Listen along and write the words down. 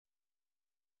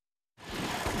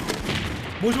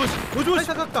もしもしもしもし。大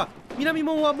佐閣下、南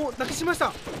門はもうなくしまし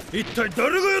た。一体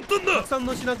誰がやったんだ。たくさん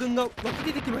の品軍が湧き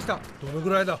出てきました。どの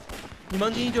ぐらいだ。2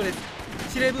万人以上です。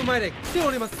司令部前で来て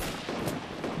おります。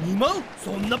2万？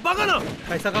そんなバカな。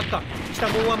大佐閣下、北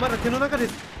門はまだ手の中で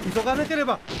す。急がなけれ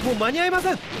ばもう間に合いま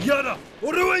せん。嫌だ、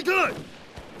俺は行かない。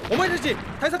お前たち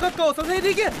大佐閣下を支えて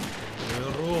いけ。や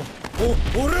ろう。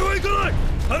俺は行かない。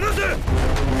離せ。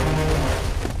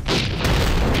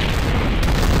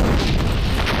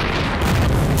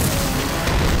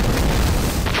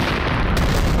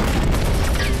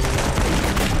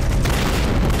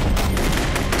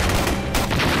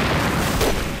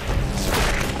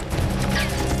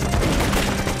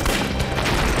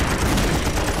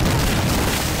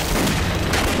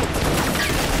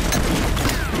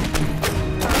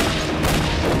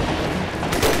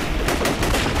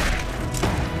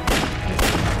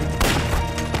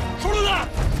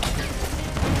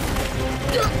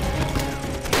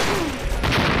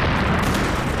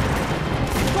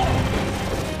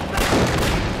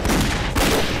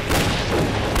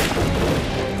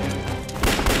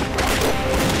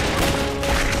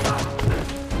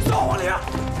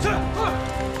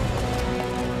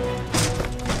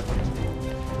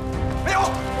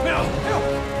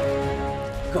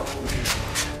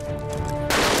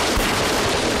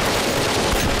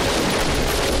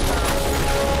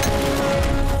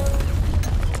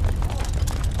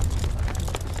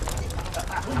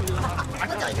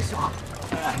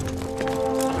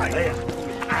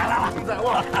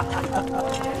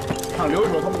看刘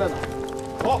一手他们在哪？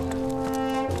走。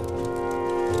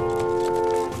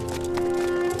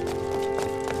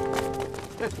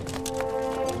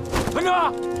团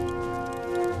长，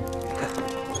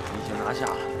已经拿下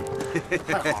了，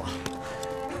太好了！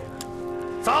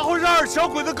咋回事？小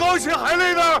鬼子高兴还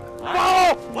累呢？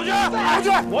报！我去，我去，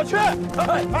我去！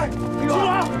哎，李总。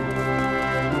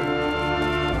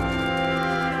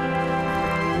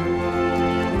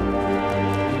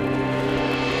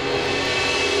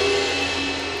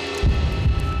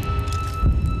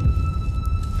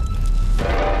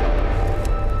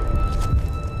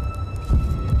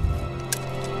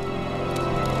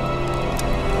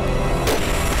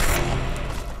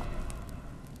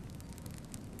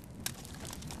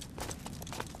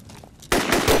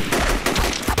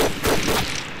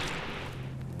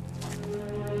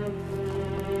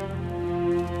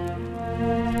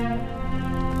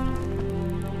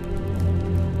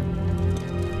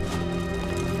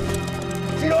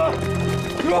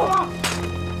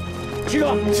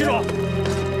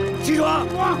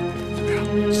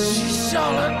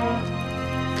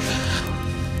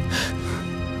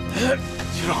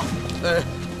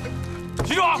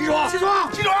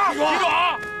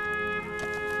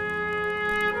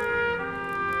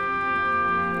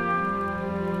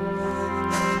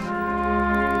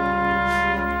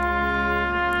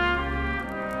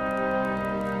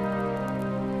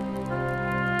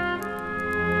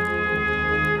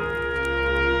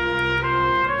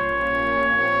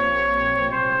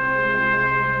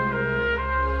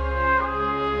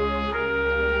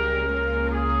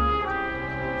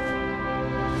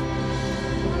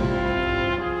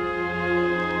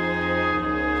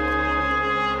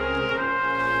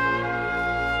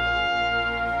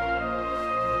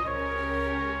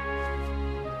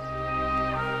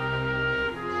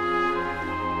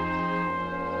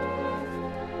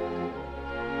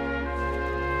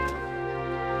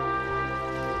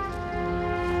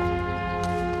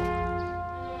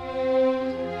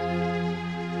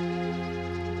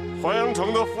 淮阳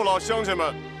城的父老乡亲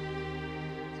们，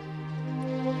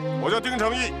我叫丁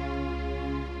成义。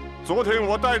昨天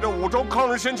我带着5州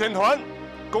抗日先遣团，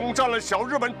攻占了小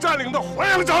日本占领的淮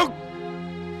阳城。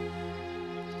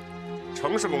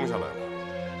城是攻下来了，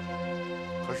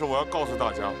可是我要告诉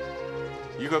大家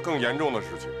一个更严重的事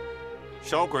情：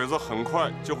小鬼子很快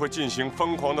就会进行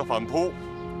疯狂的反扑，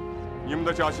你们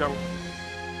的家乡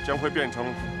将会变成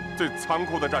最残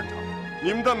酷的战场，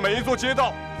你们的每一座街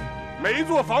道。 每一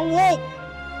座房屋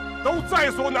都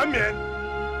在所难免。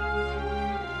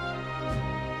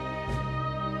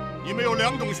你们有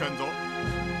2种选择：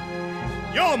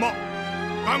要么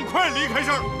赶快离开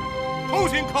这儿，投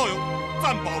亲靠友，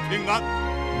暂保平安；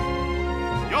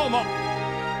要么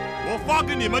我发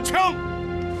给你们枪，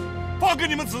发给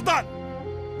你们子弹，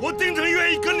我丁成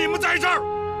愿意跟你们在这儿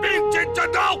并肩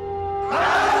战斗。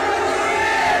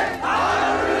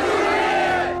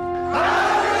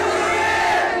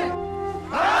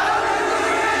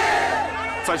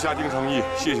在下丁成义，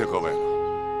谢谢各位了。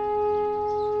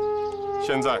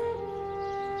现在，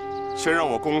先让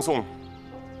我恭送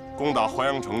攻打淮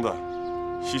阳城的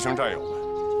牺牲战友们。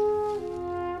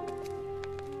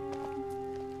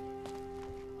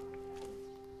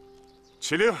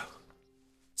起令！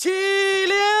起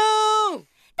令！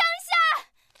当下！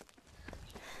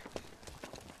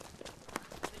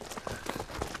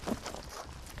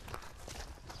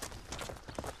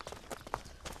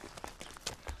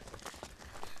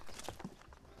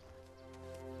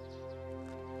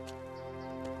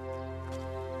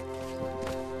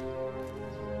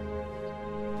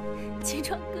齐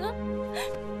闯哥，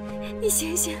你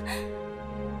醒醒！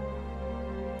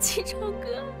齐闯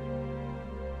哥，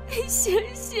你醒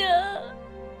醒！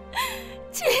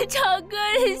齐闯哥，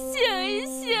你醒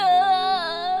醒！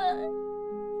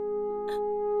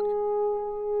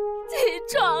齐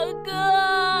闯哥！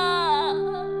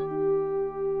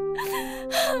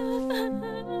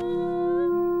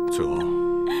翠娥，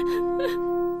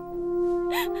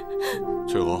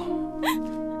翠娥。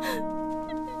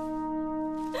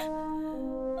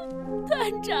 团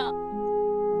长，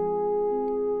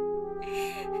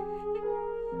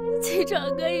齐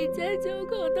闯哥一家9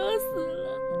口都死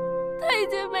了，他已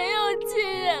经没有亲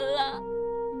人了。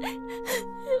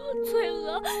我翠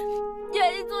娥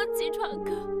愿意做齐闯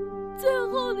哥最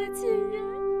后的亲人，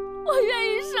我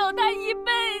愿意守他一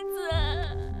辈子。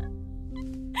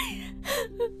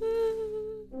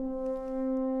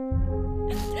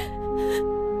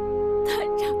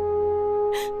团长。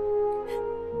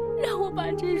 让我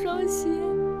把这双鞋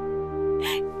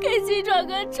给齐闯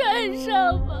哥穿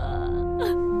上吧。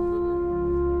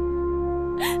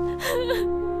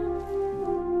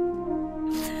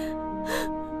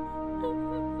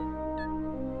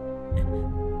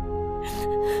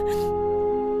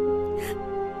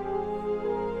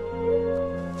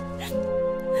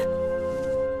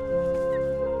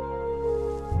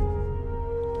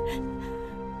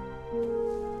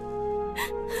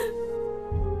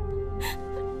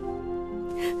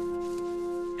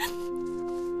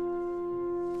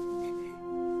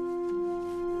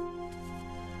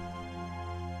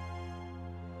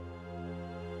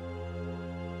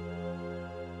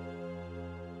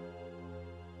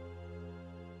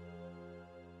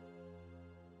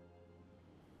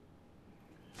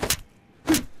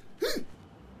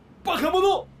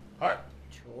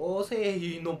朝鮮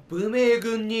兵の武名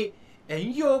軍に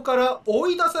遠洋から追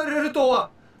い出されると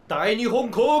は大日本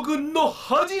皇軍の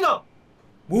恥だ。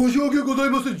申し訳ござい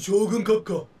ません、将軍閣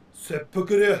下。切腹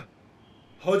で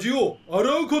恥を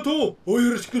洗うことをお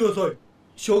許しください。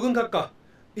将軍閣下、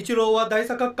一郎は大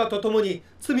佐閣下と共に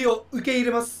罪を受け入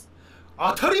れます。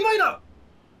当たり前だ。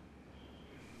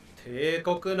帝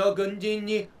国の軍人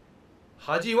に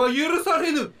恥は許さ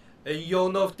れぬ。遠洋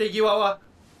の不手際は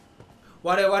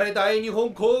我々大日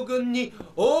本皇軍に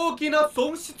大きな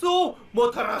損失を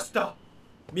もたらした。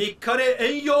3日で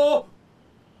遠洋を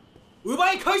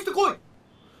奪い返してこい。は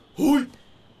い。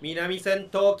南線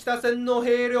と北線の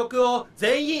兵力を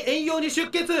全員遠洋に出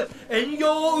血。遠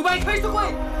洋を奪い返してこい。は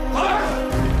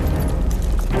い。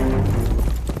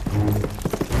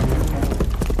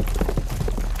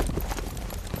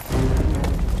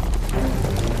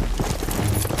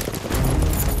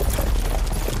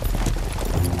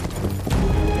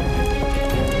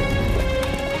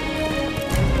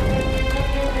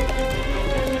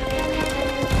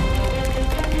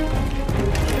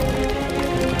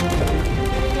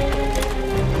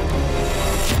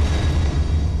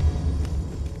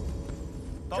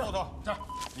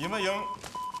 你们营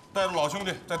带着老兄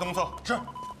弟在东侧，是。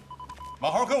马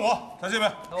豪跟我在这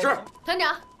边，是。团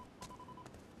长，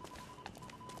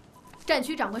战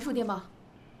区长官数电报，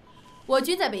我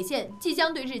军在北线即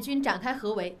将对日军展开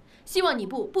合围，希望你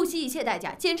部不惜一切代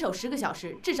价坚守10个小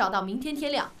时，至少到明天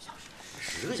天亮。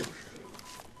10个小时。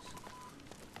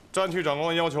战区长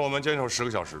官要求我们坚守10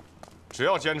个小时，只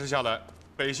要坚持下来，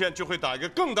北线就会打一个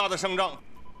更大的胜仗。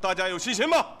大家有信心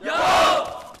吗？有。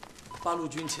 八路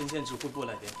军前线指挥部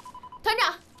来电。团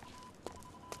长，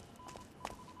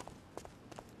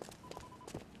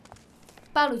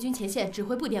八路军前线指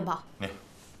挥部电报。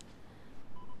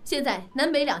现在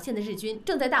南北两线的日军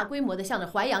正在大规模地向着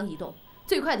淮阳移动，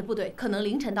最快的部队可能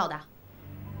凌晨到达。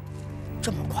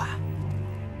这么快？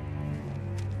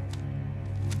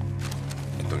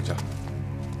你等一下，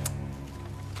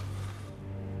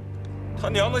他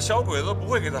娘的小鬼子不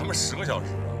会给咱们10个小时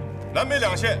啊！南北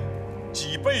两线。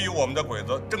 几倍于我们的鬼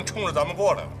子正冲着咱们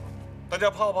过来了，大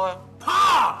家怕不怕呀？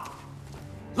怕！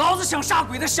老子想杀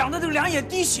鬼子想的都两眼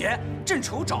滴血，正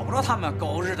愁找不着他们，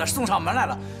狗日的送上门来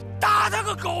了，打他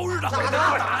个狗日的！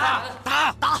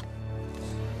打！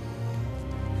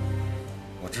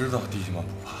我知道弟兄们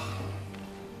不怕，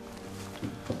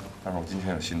但是我今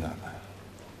天有新的安排。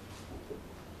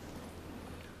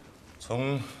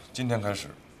从今天开始，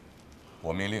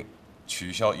我命令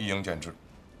取消一营建制。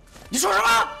你说什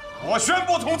么？ 我宣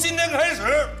布，从今天开始，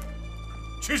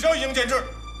取消营建制，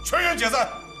全员解散。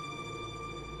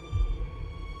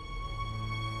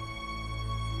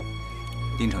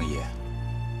丁成义，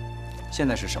现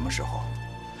在是什么时候？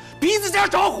鼻子尖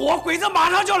着火，鬼子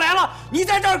马上就来了，你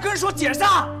在这儿跟说解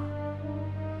散？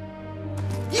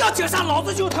你要解散，老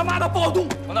子就他妈的暴动！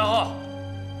程大号，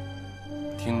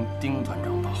听丁团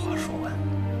长把话说完。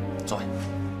座位。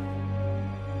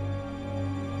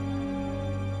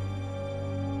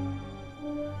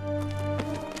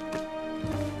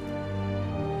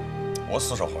我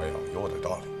死守淮阳有我的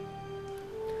道理，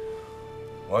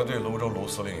我要对泸州卢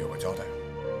司令有个交代。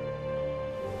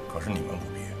可是你们不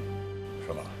必，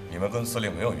是吧？你们跟司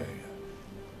令没有渊源，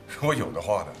如果有的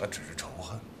话呢，那只是仇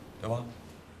恨，对吧？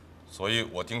所以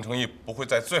我丁成义不会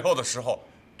在最后的时候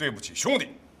对不起兄弟。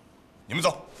你们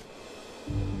走。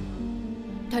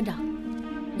团长，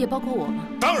也包括我吗？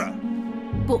当然。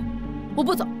不，我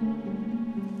不走。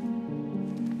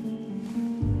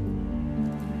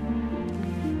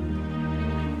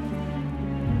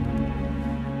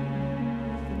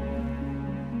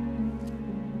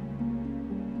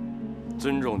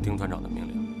尊重丁团长的命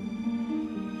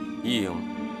令，一营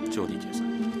就地解散。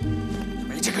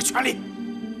没这个权利。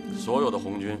所有的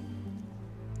红军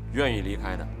愿意离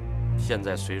开的，现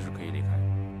在随时可以离开。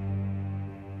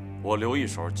我留一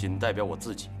手，仅代表我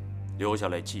自己，留下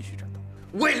来继续战斗。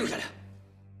我也留下来。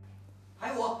还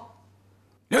有我，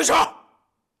刘一手，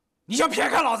你想撇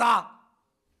开老子？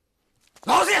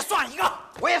老子也算一个，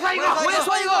我也算一个，我也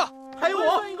算一个。还有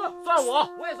我，算我，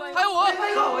我也算一个，还有我，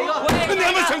算我一个。你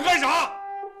们想干啥？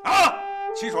啊！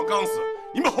齐闯刚死，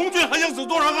你们红军还想死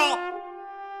多少个？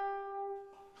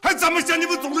还怎么向你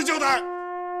们组织交代？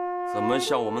怎么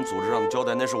向我们组织上交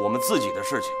代，那是我们自己的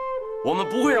事情，我们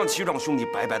不会让齐壮兄弟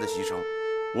白白的牺牲。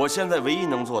我现在唯一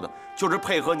能做的，就是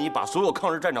配合你把所有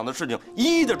抗日战场的事情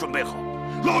一一的准备好。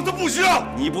老子不需要，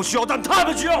你不需要，但他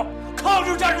们需要。抗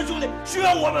日战士兄弟需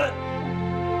要我们。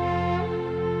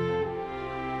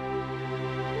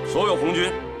所有红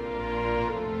军，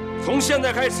从现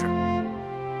在开始，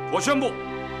我宣布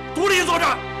独立作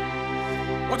战。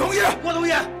我同意，我同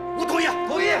意，我同意，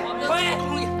同意，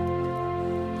同意。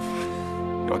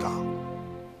要打，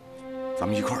咱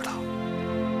们一块儿打。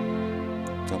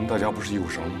咱们大家不是一股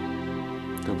绳吗？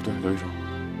对不对，刘医生？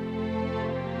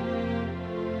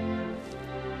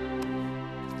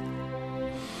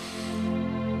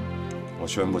我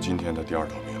宣布今天的第二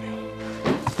道命令。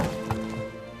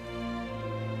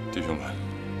弟兄们，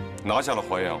拿下了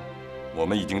淮阳，我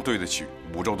们已经对得起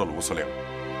五州的卢司令，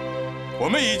我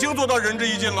们已经做到仁至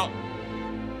义尽了。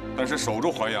但是守住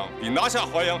淮阳比拿下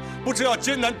淮阳不知要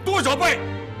艰难多少倍。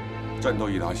战斗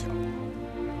一打响，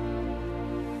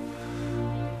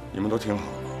你们都听好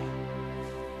了，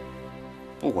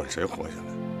不管谁活下来，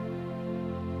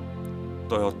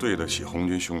都要对得起红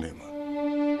军兄弟们。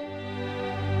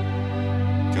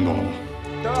听懂了吗？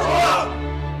懂了。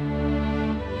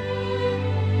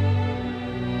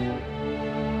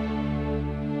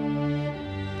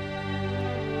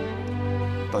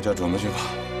大家准备去吧。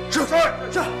是。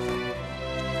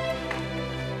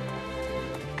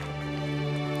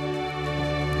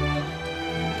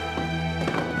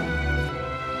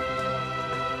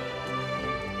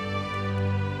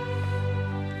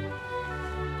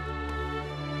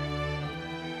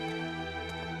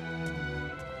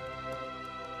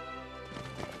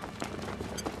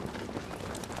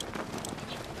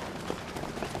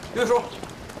刘叔，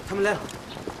他们来了。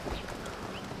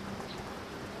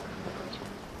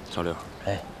小刘，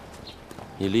哎，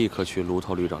你立刻去卢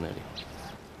头旅长那里，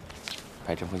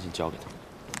把这封信交给他，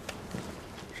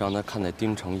让他看在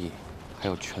丁成义还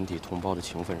有全体同胞的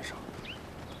情分上，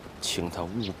请他务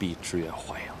必支援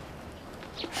淮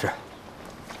阳。是。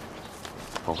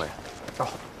彭辉，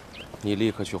你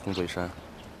立刻去红嘴山，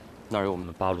那儿有我们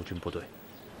的八路军部队，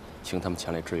请他们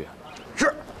前来支援。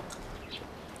是。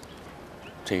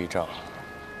这一仗，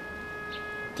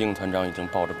丁团长已经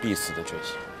抱着必死的决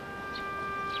心。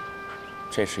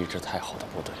这是一支太好的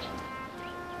部队，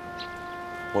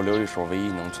我刘一手唯一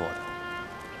能做的，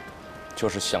就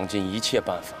是想尽一切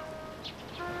办法，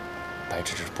把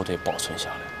这支部队保存下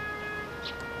来，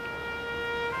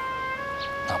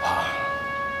哪怕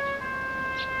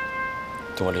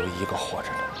多留一个活着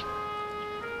的。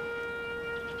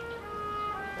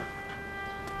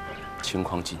情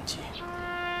况紧急，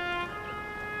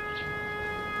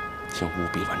请务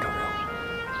必完成任务。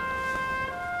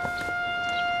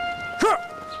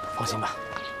放心吧，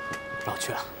让我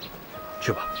去了。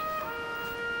去吧。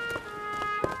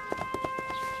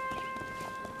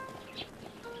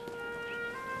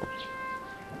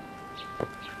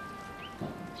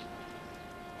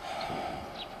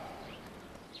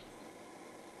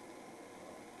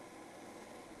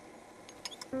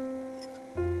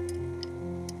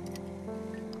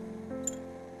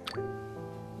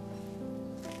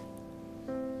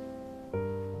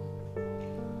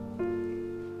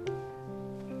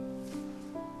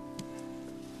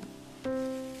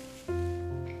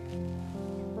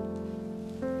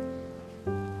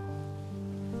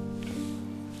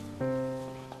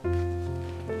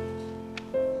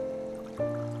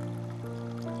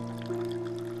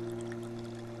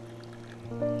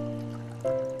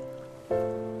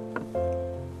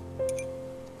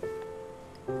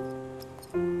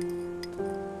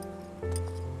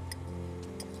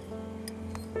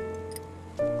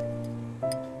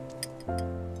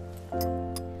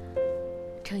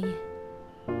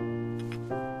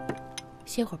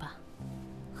歇会儿吧，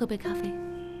喝杯咖啡。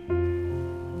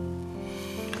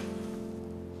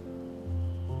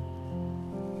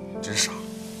真傻，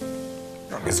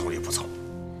让你走也不走。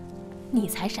你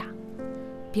才傻，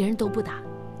别人都不打，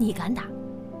你敢打？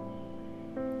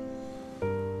哎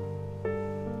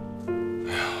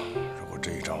呀，如果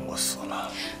这一仗我死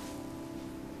了，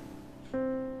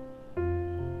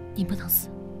你不能死，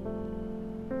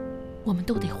我们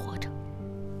都得活着。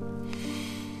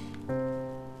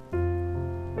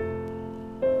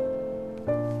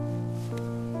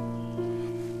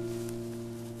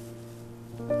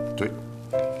对，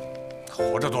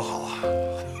活着多好啊！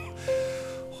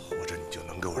活着你就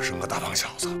能给我生个大胖小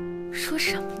子。说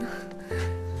什么呢？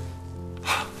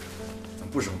啊，咱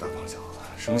不生大胖小子，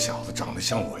生小子长得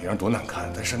像我一样多难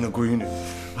看，再生个闺女，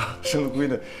啊，生个闺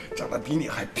女长得比你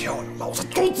还漂亮，老子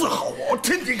多自豪啊！我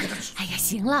天天给她。哎呀，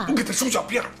行了，我给她梳小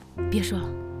辫儿。别说了，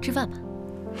吃饭吧。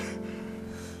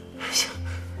行，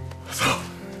走。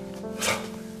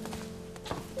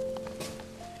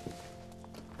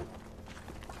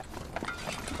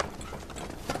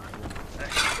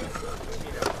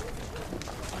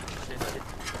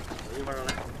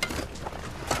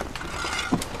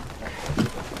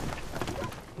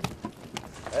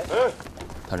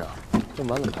团长，这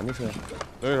么晚怎么还没睡啊？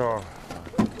刘一手，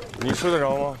你睡得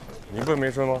着吗？你不也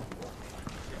没睡吗？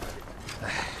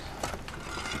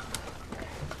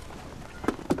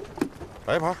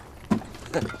来一盘。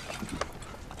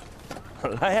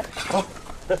来呀！好。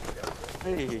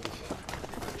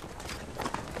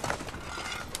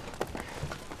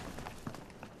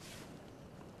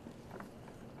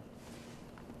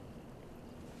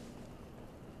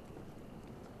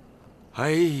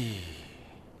哎。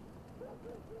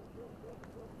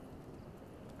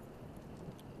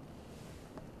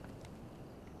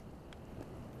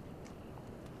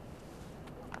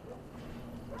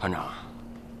团长，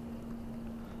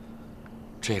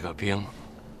这个兵，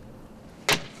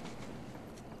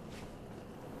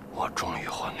我终于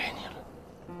还给你了。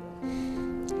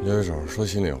刘一手，说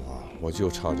心里话，我就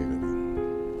差这个兵。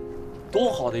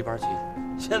多好的一盘棋，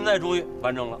现在终于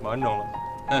完成了。完整了。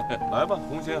来吧，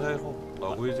红前黑后，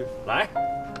老规矩。来。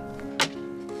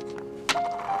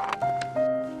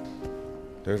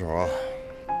刘一手啊，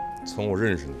从我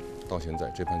认识你到现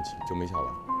在，这盘棋就没下完，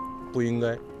不应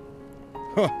该。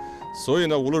哼，所以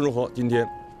呢，无论如何，今天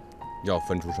要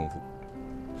分出胜负，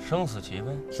生死棋呗。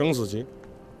生死棋，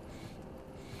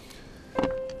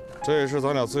这也是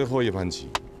咱俩最后一盘棋，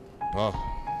啊，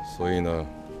所以呢，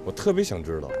我特别想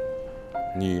知道，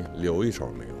你留一手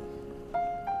没有？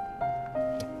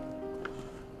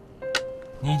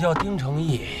你叫丁成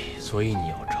义，所以你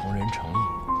要成人诚意，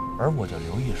而我叫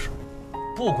刘一手，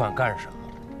不管干什么，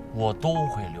我都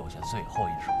会留下最后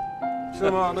一手。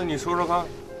是吗？那你说说看。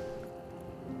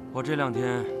我这2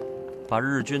天把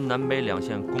日军南北2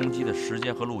线攻击的时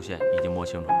间和路线已经摸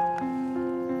清楚了。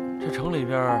这城里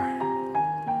边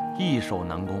易守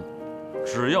难攻，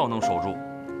只要能守住，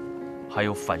还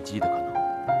有反击的可能。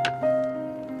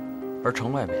而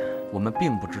城外边，我们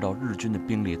并不知道日军的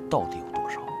兵力到底有多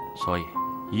少，所以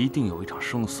一定有一场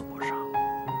生死搏杀。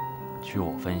据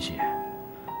我分析，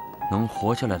能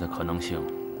活下来的可能性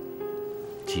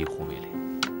几乎为零。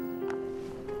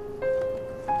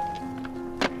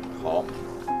好，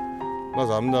那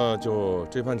咱们呢就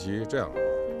这盘棋这样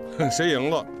啊，谁赢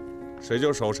了，谁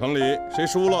就守城里；谁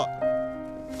输了，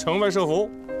城外设伏。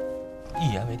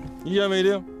一言为定。一言为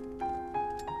定。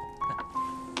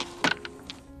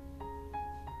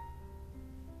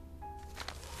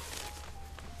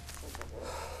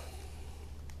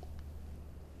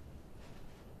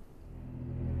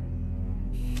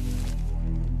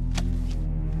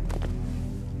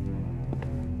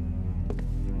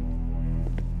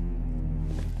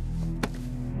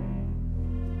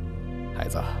孩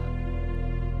子，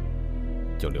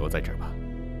就留在这儿吧，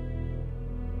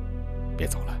别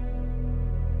走了。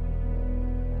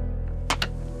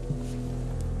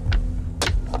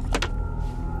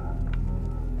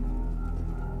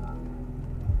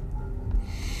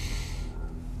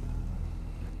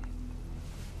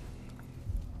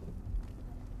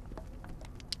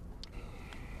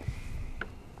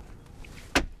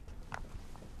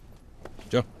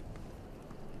行。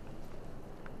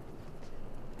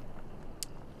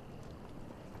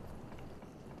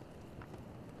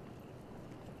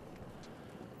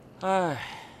哎，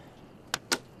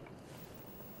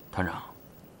团长，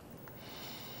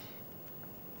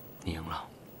你赢了。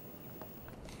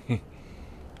哼，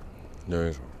刘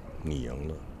一手，你赢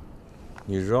了，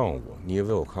你让我，你以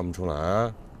为我看不出来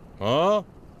啊？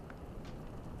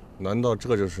难道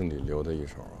这就是你留的一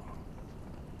手啊？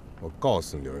我告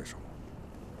诉你，刘一手，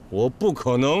我不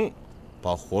可能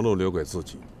把活路留给自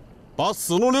己，把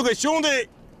死路留给兄弟。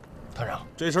团长，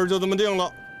这事儿就这么定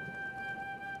了。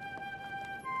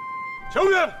强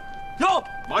运，有，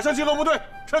马上集合部队，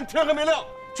趁天还没亮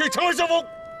去长安相逢。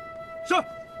是。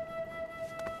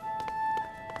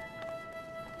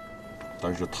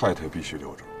但是太太必须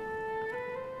留着。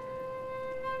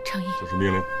程毅，这是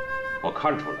命令。我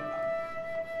看出来了，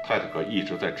太太可一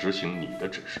直在执行你的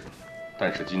指示，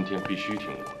但是今天必须听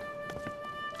我的，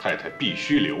太太必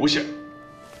须留下。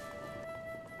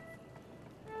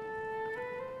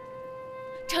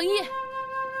程毅，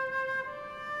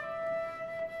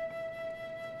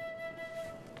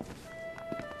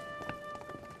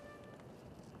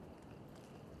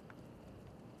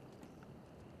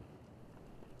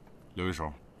留一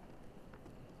手，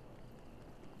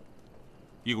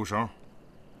一股绳，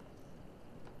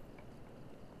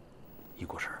一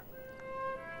股绳。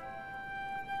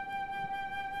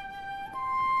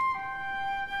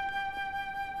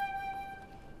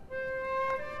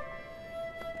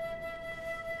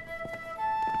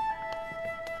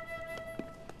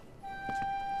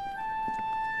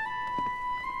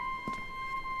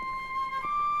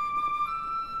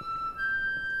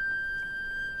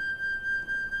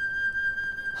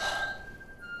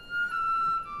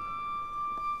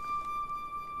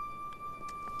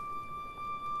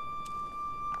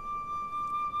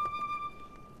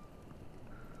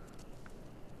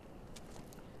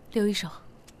刘一手，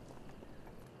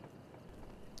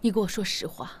你给我说实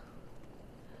话，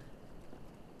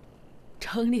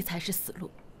城里才是死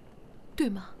路，对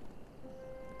吗？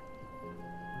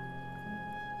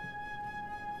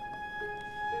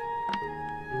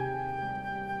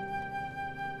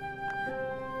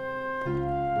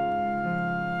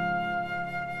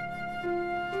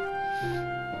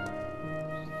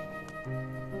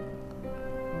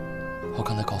我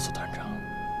刚才告诉团长，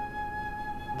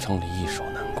城里易守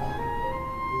难攻。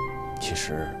其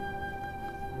实，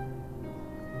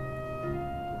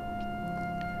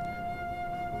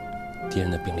敌人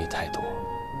的兵力太多，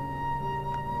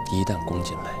一旦攻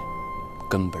进来，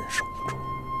根本守不住，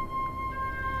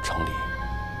城里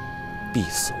必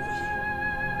死无疑。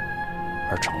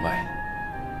而城外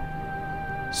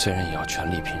虽然也要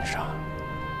全力拼杀，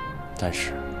但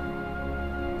是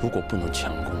如果不能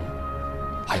强攻，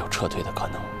还有撤退的可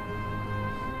能。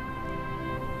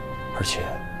而且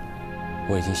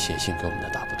我已经写信给我们的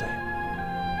大部队，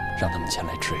让他们前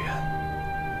来支援。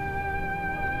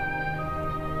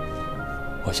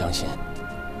我相信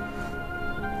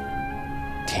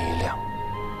天一亮，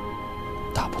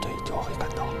大部队就会赶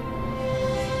到。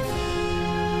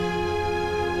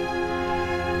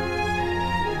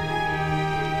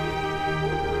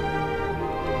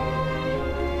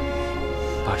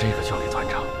把这个交给团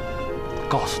长，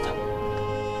告诉他，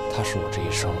他是我这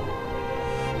一生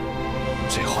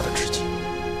最好的知己。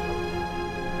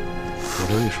我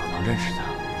刘一手能认识他，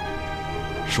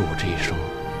是我这一生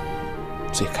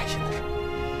最开心的事。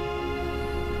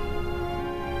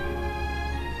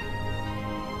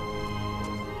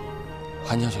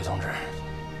韩江雪同志，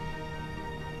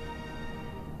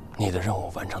你的任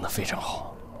务完成得非常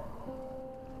好，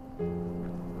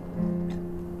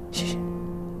谢谢。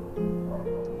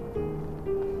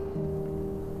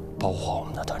保护好我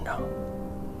们的团长。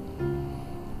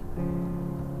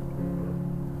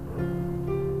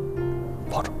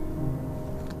保重。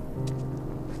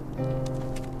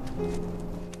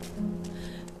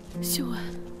秀文，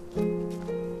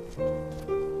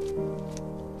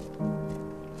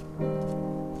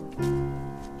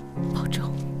保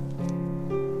重。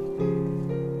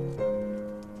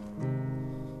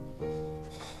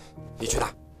你去哪？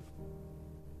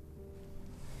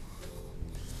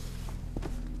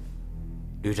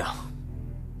旅长，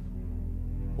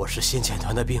我是先遣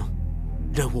团的兵，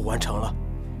任务完成了，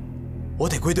我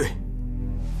得归队。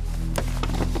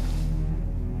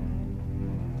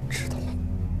知道了，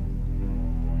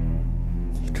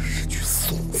你这是去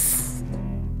送死。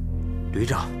旅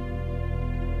长，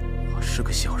我是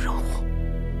个小人物，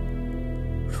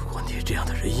如果你这样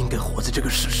的人应该活在这个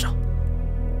世上，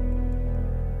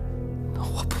那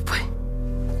我不配。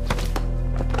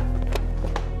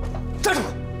站住！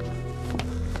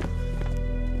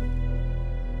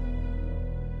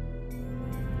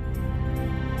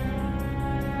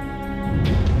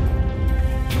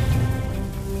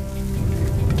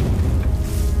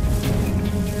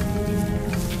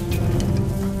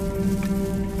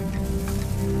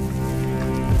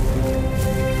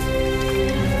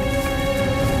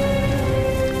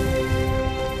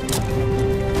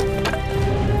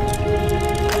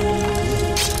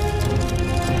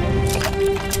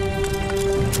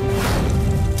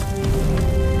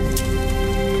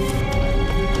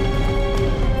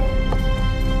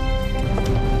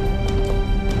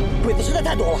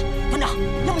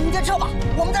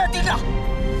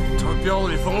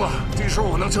了，这时候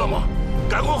我能撤吗？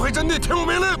赶快回阵地，听我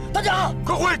命令！团长，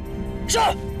快回！是。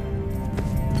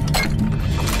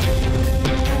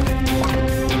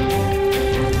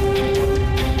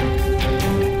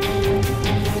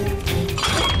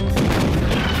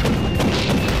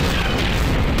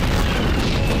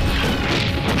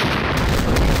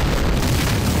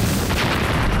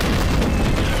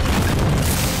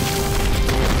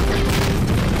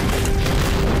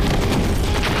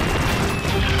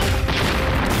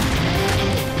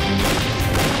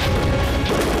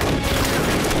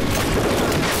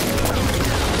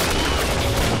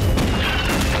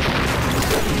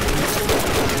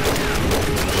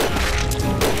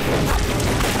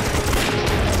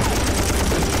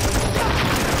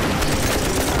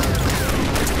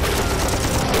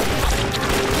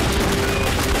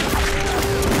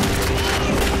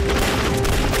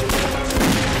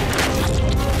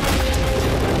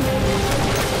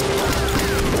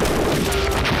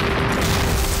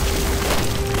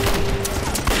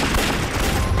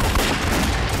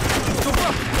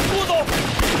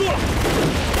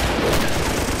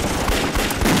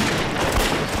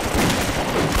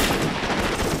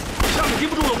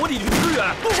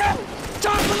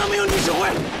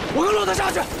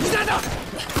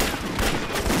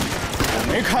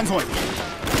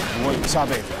下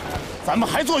辈子，咱们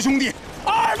还做兄弟。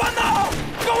二班的，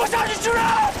跟我下去支援。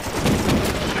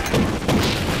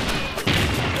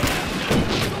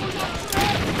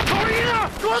老一呢？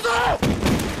给我走！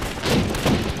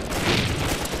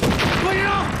老一呢？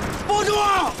抱住我！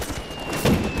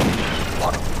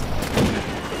抱住！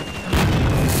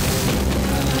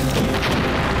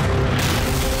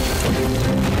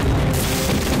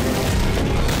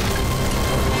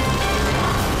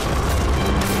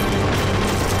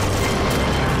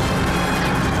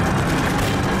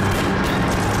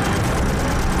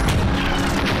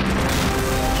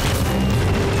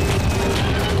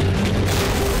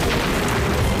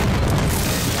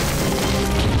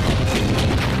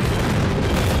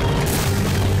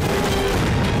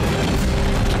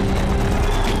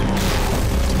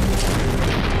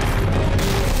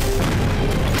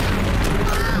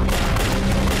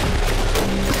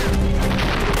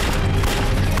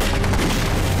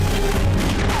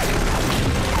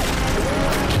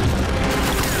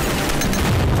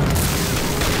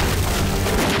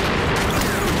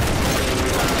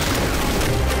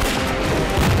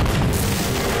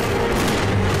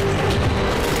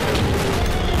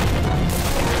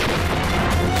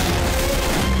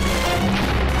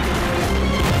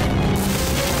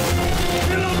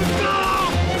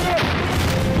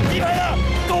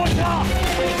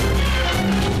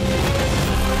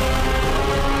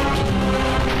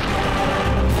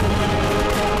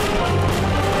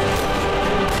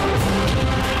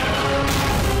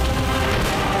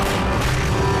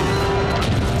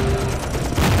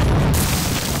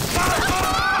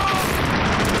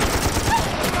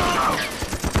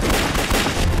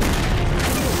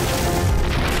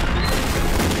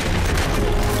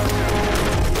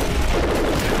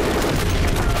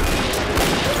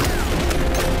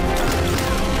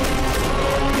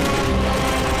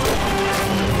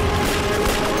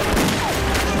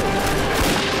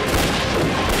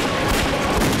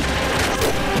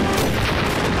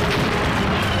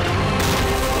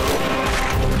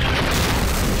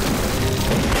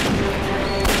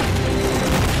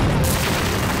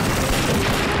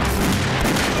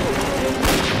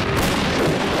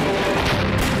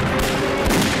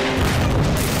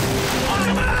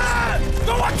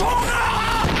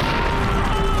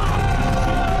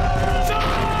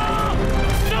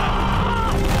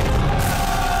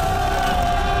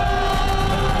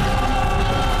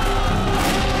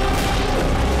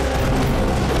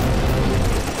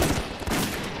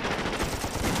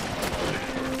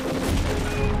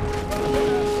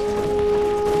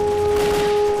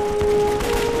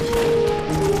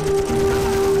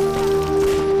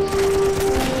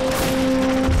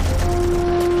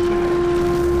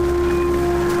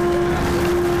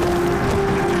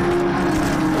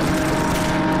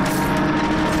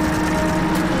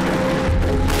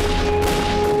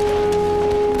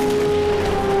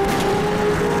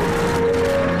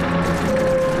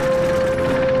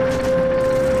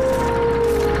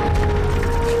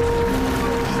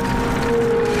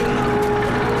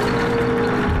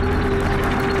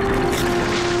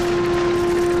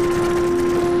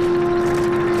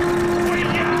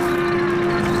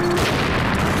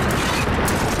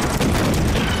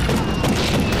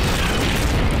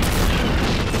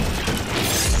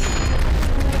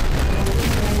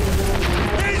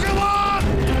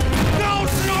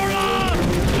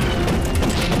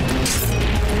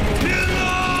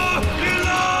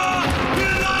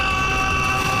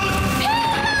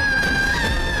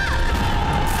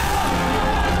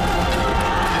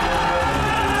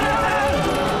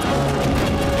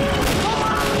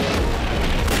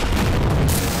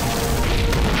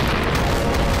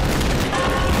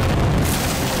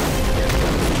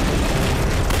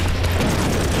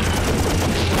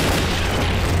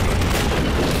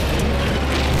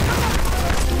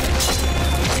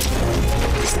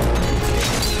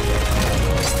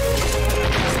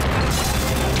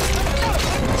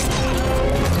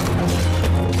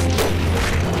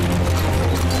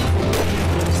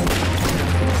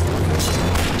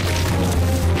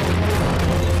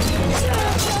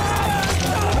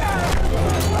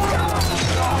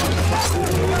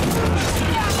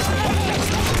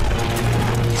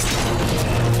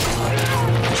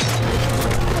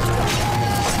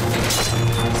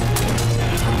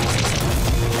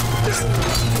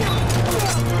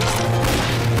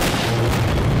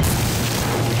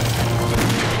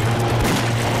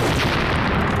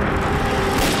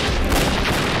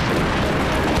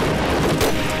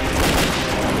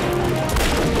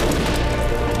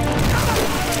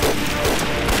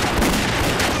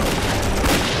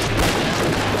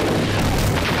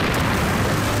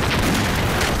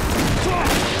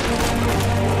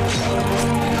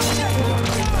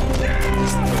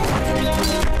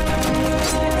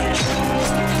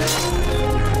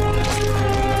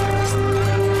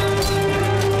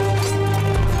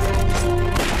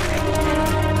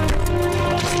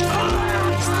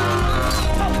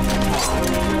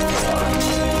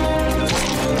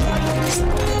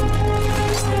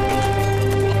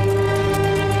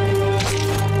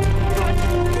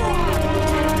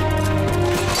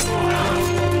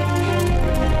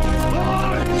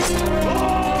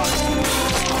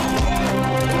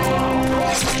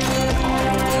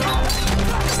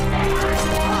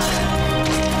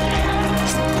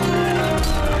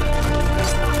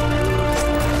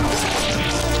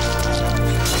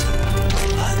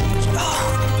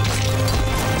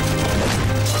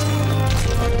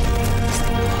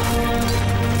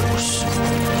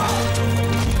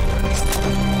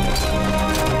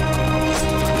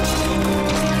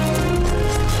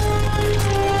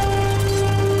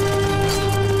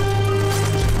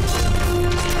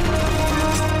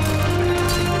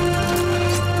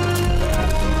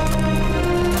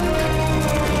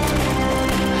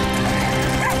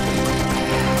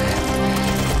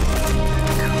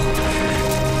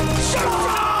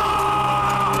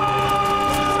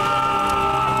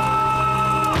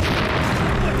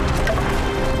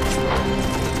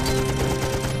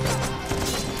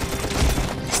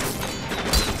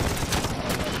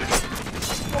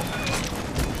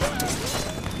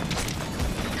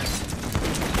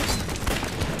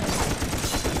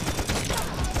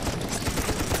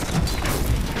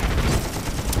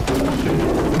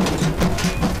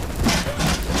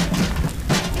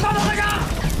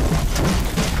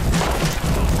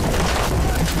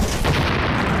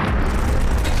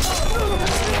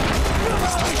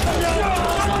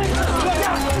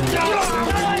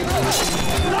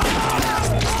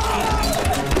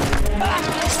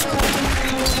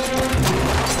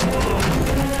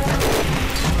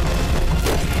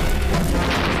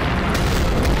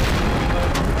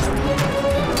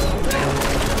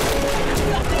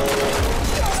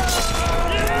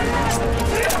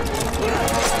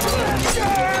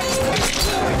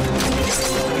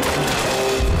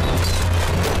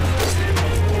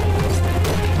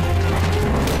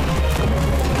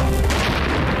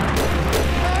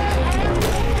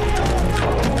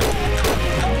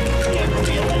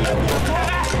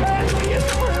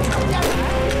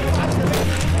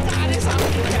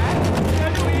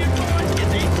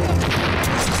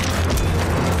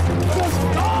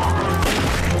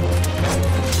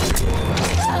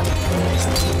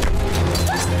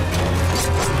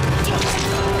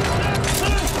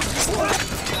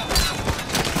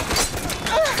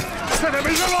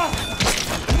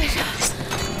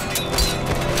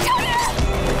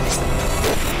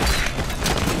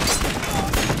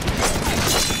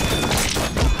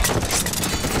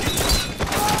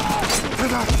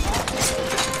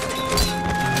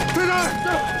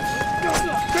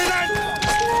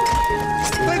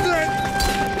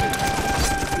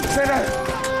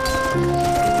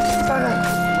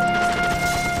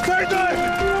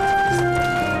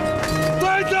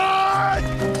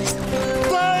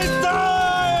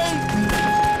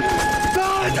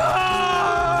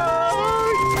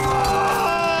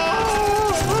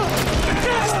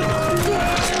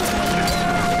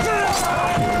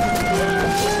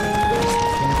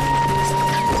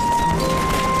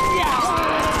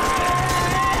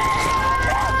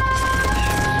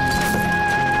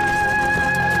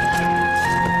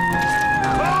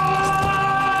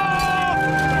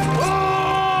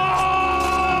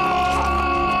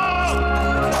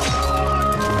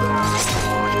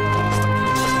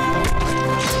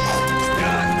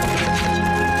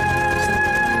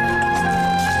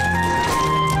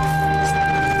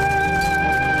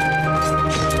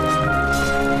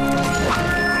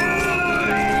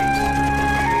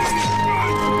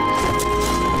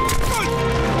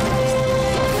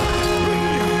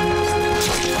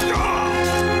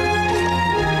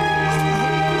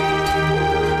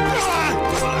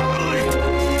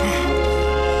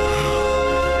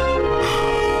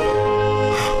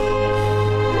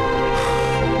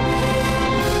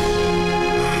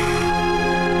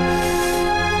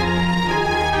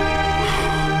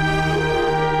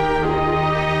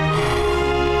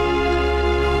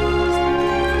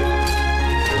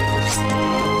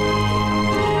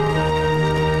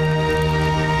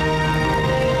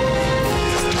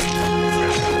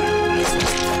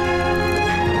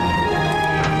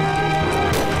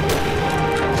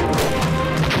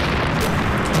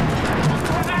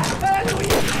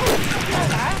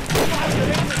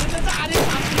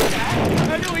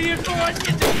多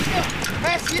谢真情，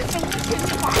还牺牲了亲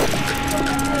妈。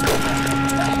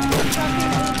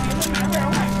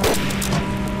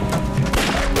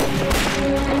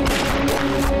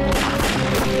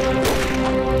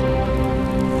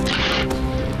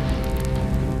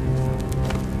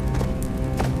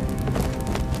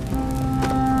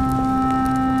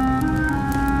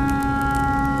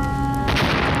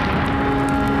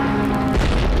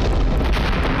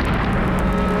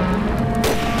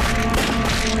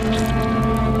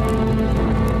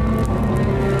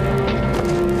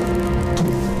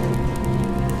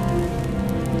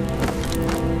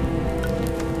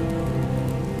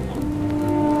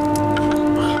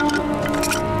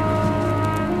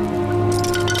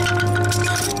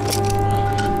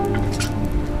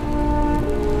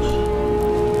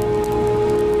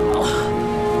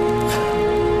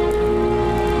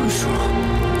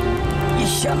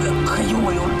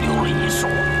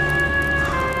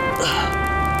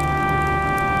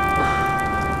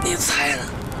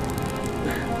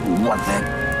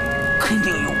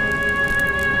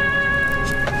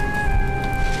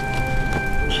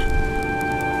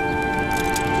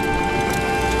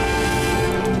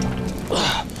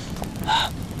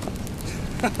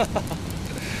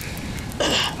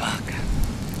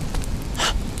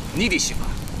你的媳妇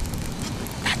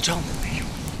俺丈夫没有，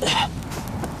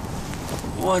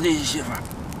我的媳妇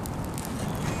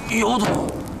有头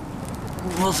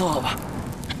不错吧？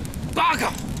八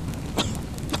个。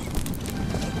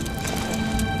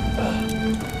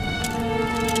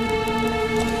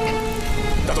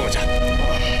大东家。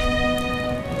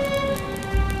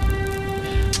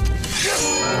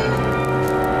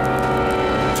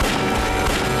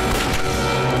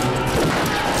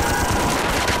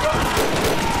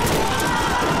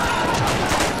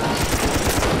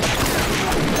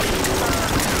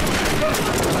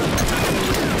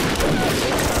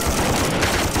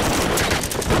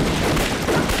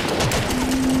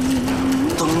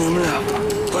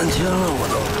半天了，我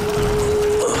都。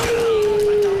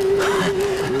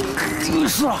你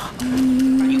说，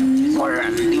果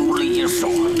然留了一手。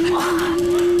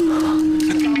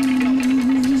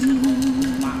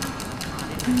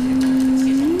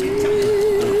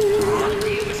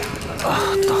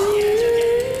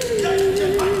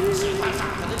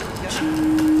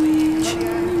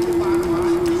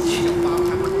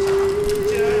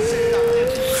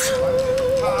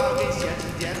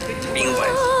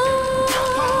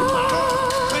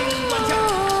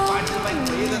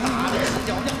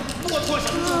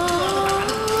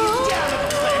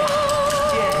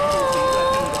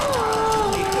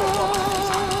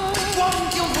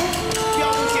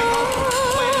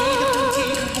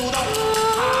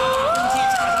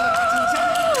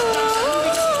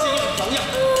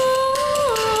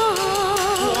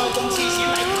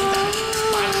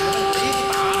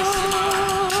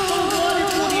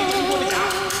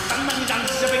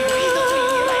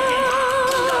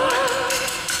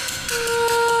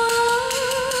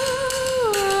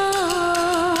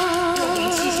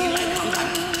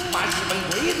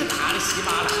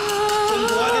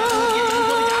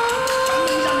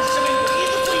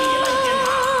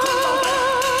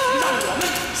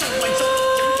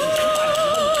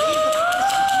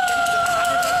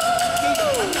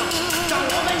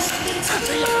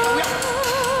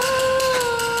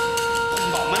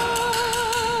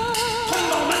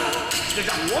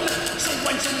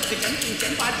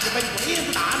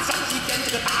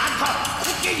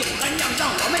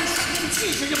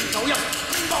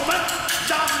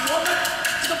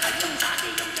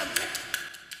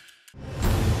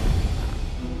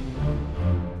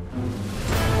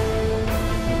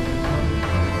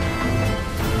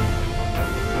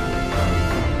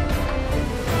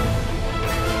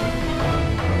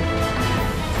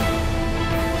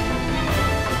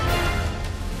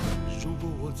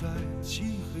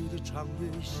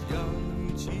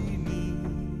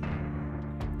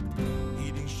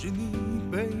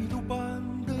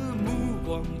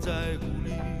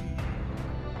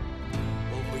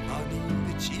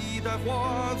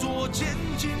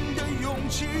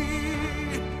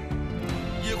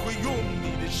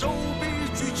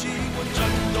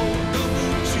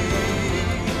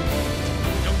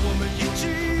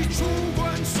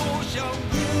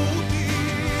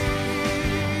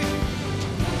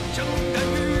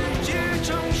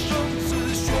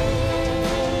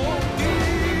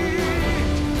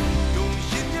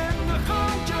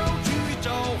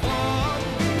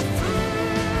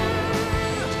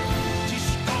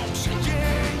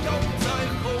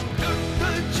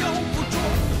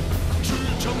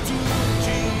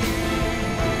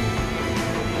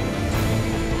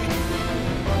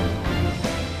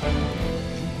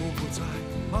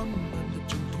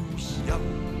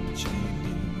起你，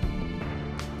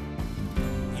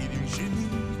一定是你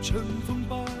尘封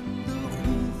般的呼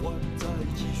唤在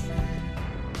继续。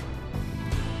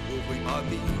我会把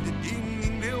你的叮咛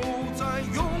留在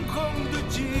永恒的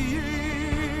记忆，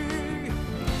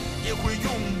也会用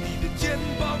你的肩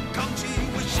膀扛起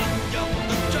为信仰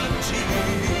的战旗，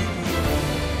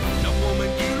让我们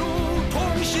一路同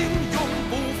行，永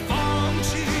不放弃。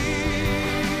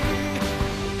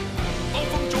暴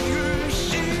风骤雨洗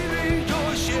礼热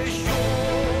血兄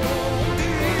弟，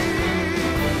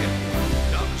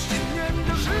让信念的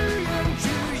誓言去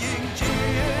迎接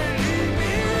黎明。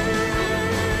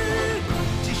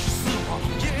即使死亡，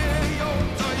也要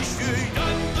在血染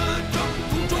的征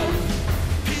途中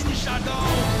拼杀到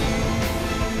底。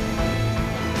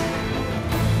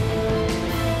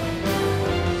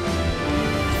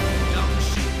让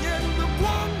信念的光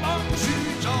芒去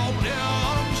照亮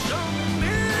生命。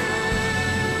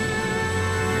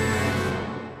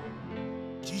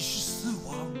即使死亡，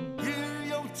也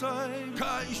要在凯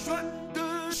旋的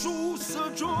曙色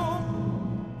中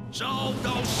找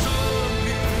到生命。